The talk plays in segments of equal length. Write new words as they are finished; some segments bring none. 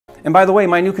And by the way,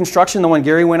 my new construction, the one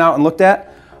Gary went out and looked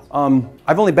at,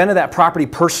 I've only been to that property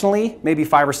personally, maybe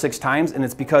 5 or 6 times, and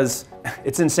it's because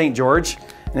it's in St. George,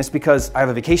 and it's because I have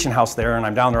a vacation house there and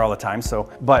I'm down there all the time.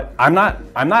 So, but I'm not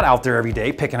out there every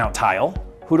day picking out tile.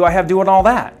 Who do I have doing all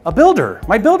that? A builder.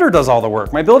 My builder does all the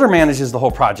work. My builder manages the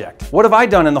whole project. What have I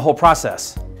done in the whole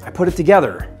process? I put it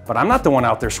together, but I'm not the one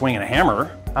out there swinging a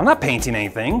hammer. I'm not painting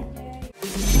anything.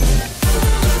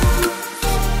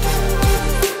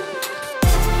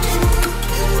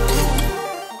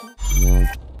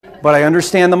 But I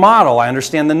understand the model, I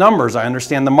understand the numbers, I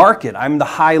understand the market. I'm the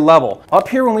high level. Up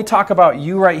here, when we talk about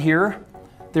you right here,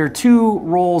 there are 2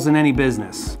 roles in any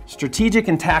business. Strategic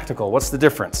and tactical. What's the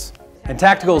difference? And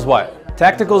tactical is what?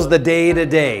 Tactical is the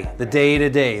day-to-day,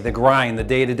 the grind, the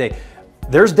day-to-day.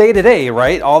 There's day-to-day,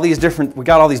 right? All these different, we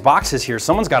got all these boxes here.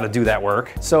 Someone's got to do that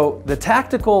work. So the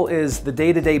tactical is the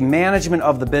day-to-day management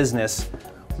of the business.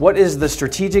 What is the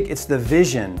strategic? It's the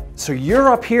vision. So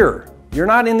you're up here. You're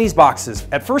not in these boxes.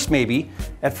 At first, maybe.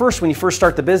 At first, when you first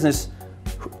start the business,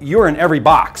 you're in every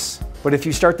box. But if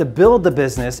you start to build the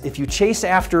business, if you chase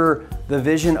after the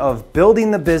vision of building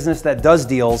the business that does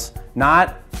deals,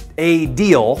 not a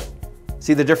deal,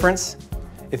 see the difference?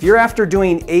 If you're after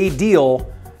doing a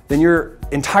deal, then you're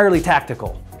entirely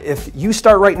tactical. If you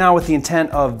start right now with the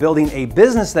intent of building a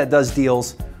business that does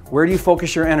deals, where do you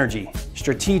focus your energy?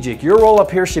 Strategic. Your role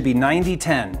up here should be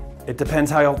 90-10. It depends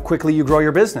how quickly you grow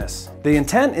your business. The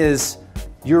intent is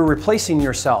you're replacing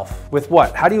yourself with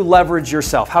what? How do you leverage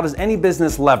yourself? How does any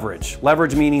business leverage?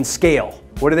 Leverage meaning scale.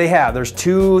 What do they have? There's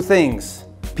 2 things.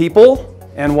 People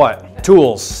and what?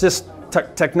 Tools,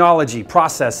 technology,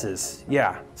 processes,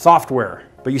 yeah, software.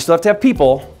 But you still have to have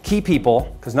people, key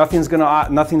people, because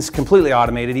nothing's completely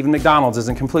automated. Even McDonald's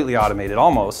isn't completely automated,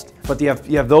 almost. But you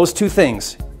have those 2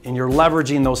 things, and you're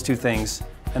leveraging those 2 things.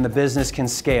 And the business can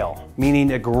scale, meaning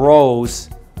it grows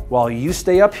while you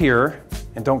stay up here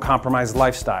and don't compromise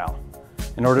lifestyle.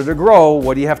 In order to grow,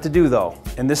 what do you have to do though?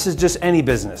 And this is just any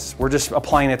business. We're just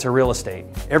applying it to real estate.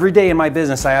 Every day in my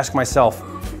business, I ask myself,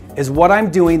 is what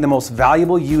I'm doing the most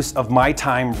valuable use of my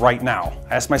time right now?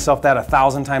 I ask myself that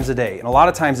 1,000 times a day. And a lot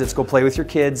of times it's go play with your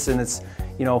kids and it's,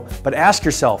 you know, but ask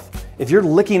yourself, if you're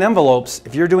licking envelopes,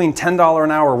 if you're doing $10 an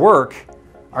hour work,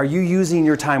 are you using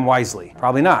your time wisely?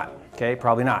 Probably not. Okay,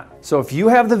 probably not. So if you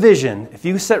have the vision, if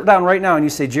you sit down right now and you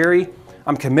say, Jerry,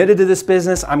 I'm committed to this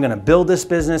business, I'm gonna build this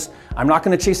business, I'm not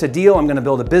gonna chase a deal, I'm gonna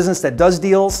build a business that does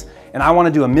deals, and I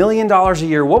wanna do $1 million a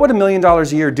year. What would $1 million a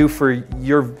year do for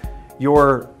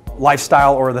your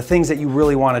lifestyle or the things that you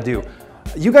really wanna do?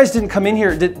 You guys didn't come in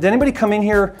here, did anybody come in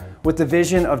here with the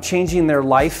vision of changing their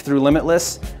life through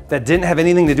Limitless that didn't have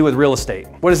anything to do with real estate?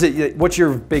 What is it, what's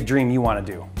your big dream you wanna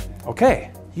do? Okay.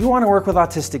 You want to work with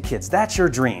autistic kids. That's your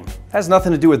dream. It has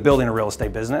nothing to do with building a real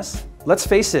estate business. Let's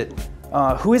face it,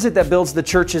 who is it that builds the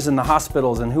churches and the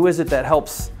hospitals, and who is it that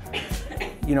helps?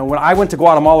 You know, when I went to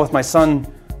Guatemala with my son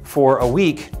for a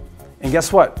week, and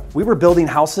guess what? We were building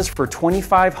houses for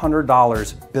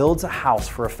 $2,500. Builds a house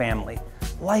for a family.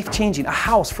 Life-changing, a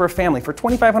house for a family for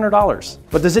 $2,500.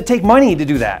 But does it take money to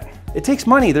do that? It takes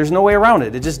money. There's no way around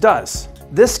it. It just does.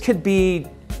 This could be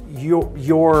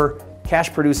your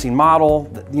cash producing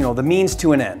model, you know, the means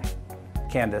to an end.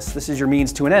 Candace, this is your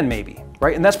means to an end maybe,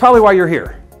 right? And that's probably why you're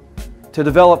here, to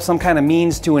develop some kind of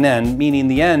means to an end, meaning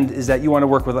the end is that you want to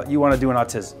work with, you want to do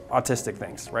autistic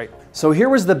things, right? So here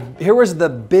was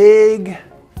the big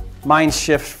mind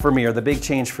shift for me, or the big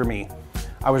change for me.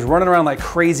 I was running around like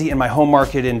crazy in my home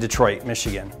market in Detroit,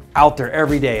 Michigan, out there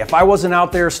every day. If I wasn't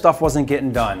out there, stuff wasn't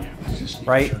getting done,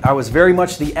 right? I was very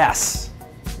much the S.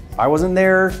 If I wasn't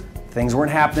there, things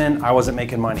weren't happening, I wasn't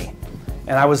making money.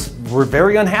 And we're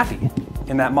very unhappy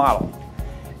in that model.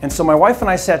 And so my wife and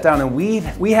I sat down and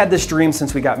we had this dream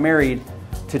since we got married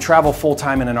to travel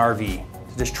full-time in an RV.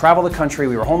 To just travel the country.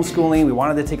 We were homeschooling, we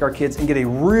wanted to take our kids and get a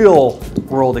real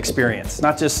world experience,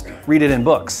 not just read it in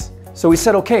books. So we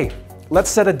said, okay, let's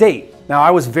set a date. Now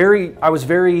I was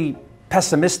very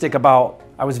pessimistic about,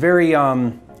 I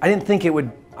didn't think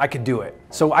I could do it.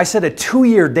 So I set a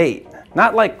 2-year date.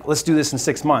 Not like, let's do this in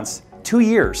 6 months, 2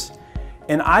 years.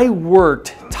 And I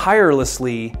worked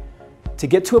tirelessly to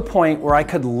get to a point where I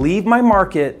could leave my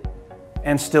market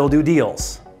and still do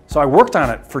deals. So I worked on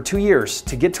it for 2 years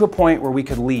to get to a point where we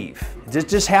could leave. It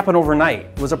just happened overnight.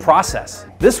 It was a process.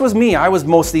 This was me, I was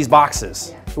most of these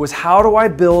boxes. It was, how do I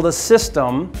build a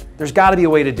system? There's gotta be a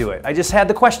way to do it. I just had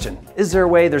the question, is there a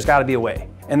way? There's gotta be a way.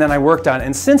 And then I worked on it.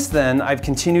 And since then, I've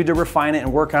continued to refine it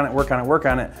and work on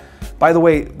it. By the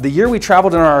way, the year we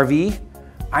traveled in our RV,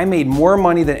 I made more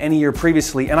money than any year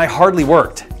previously, and I hardly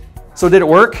worked. So did it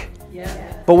work?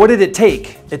 Yeah. But what did it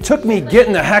take? It took me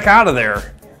getting the heck out of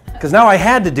there Because now I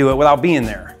had to do it without being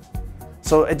there.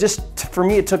 So it just, for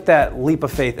me, it took that leap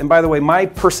of faith. And by the way, my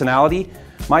personality,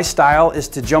 my style is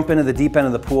to jump into the deep end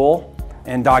of the pool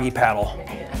and doggy paddle.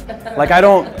 Like I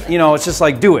don't, you know, it's just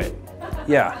like, do it.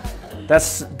 Yeah.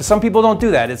 That's, some people don't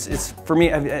do that. It's for me,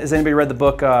 has anybody read the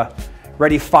book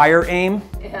Ready, Fire, Aim?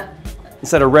 Yeah.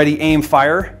 Instead of Ready, Aim,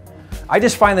 Fire. I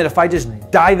just find that if I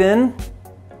just dive in,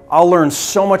 I'll learn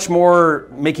so much more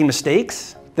making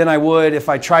mistakes than I would if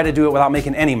I try to do it without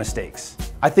making any mistakes.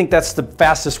 I think that's the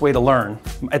fastest way to learn.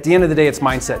 At the end of the day, it's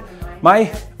mindset.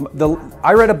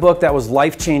 I read a book that was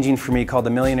life-changing for me called The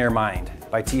Millionaire Mind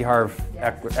by T. Harv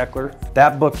Eker.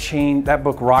 That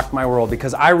book rocked my world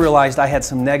because I realized I had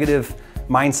some negative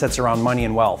mindsets around money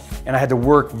and wealth. And I had to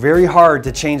work very hard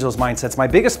to change those mindsets. My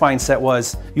biggest mindset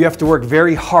was you have to work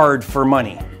very hard for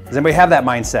money. Does anybody have that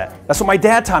mindset? That's what my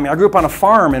dad taught me. I grew up on a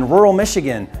farm in rural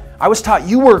Michigan. I was taught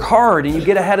you work hard and you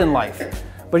get ahead in life.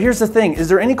 But here's the thing, is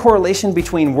there any correlation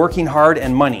between working hard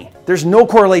and money? There's no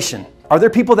correlation. Are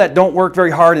there people that don't work very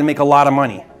hard and make a lot of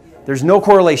money? There's no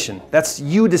correlation. That's,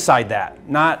 you decide that.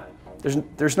 Not,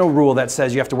 there's no rule that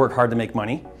says you have to work hard to make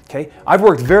money, okay? I've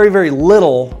worked very, very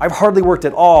little. I've hardly worked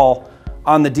at all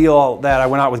on the deal that I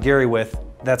went out with Gary with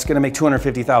that's gonna make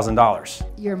 $250,000.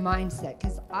 Your mindset,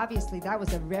 because obviously that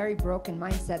was a very broken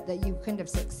mindset that you couldn't have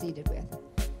succeeded with.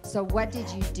 So what did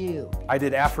you do? I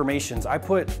did affirmations.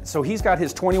 So he's got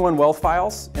his 21 wealth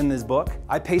files in this book.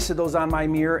 I pasted those on my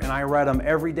mirror and I read them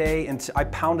every day and I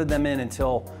pounded them in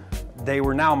until they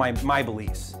were now my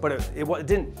beliefs. But it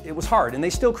was hard and they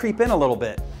still creep in a little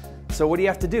bit. So what do you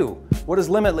have to do? What does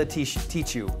Limitless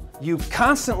teach you? You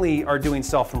constantly are doing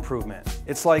self-improvement.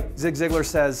 It's like Zig Ziglar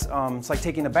says, it's like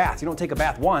taking a bath. You don't take a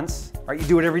bath once, right? You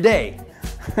do it every day,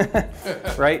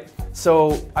 right?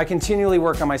 So I continually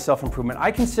work on my self-improvement.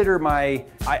 I consider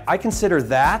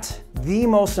that the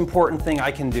most important thing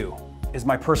I can do is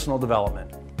my personal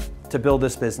development to build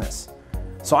this business.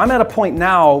 So I'm at a point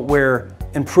now where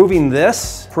improving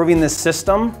this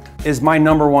system is my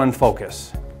 #1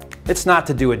 focus. It's not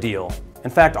to do a deal.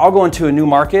 In fact, I'll go into a new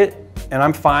market and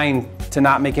I'm fine to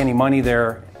not make any money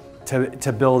there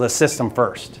to build a system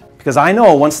first. Because I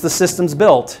know once the system's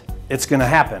built, it's gonna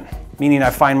happen. Meaning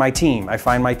I find my team, I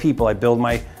find my people, I build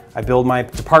my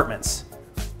departments,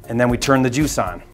 and then we turn the juice on.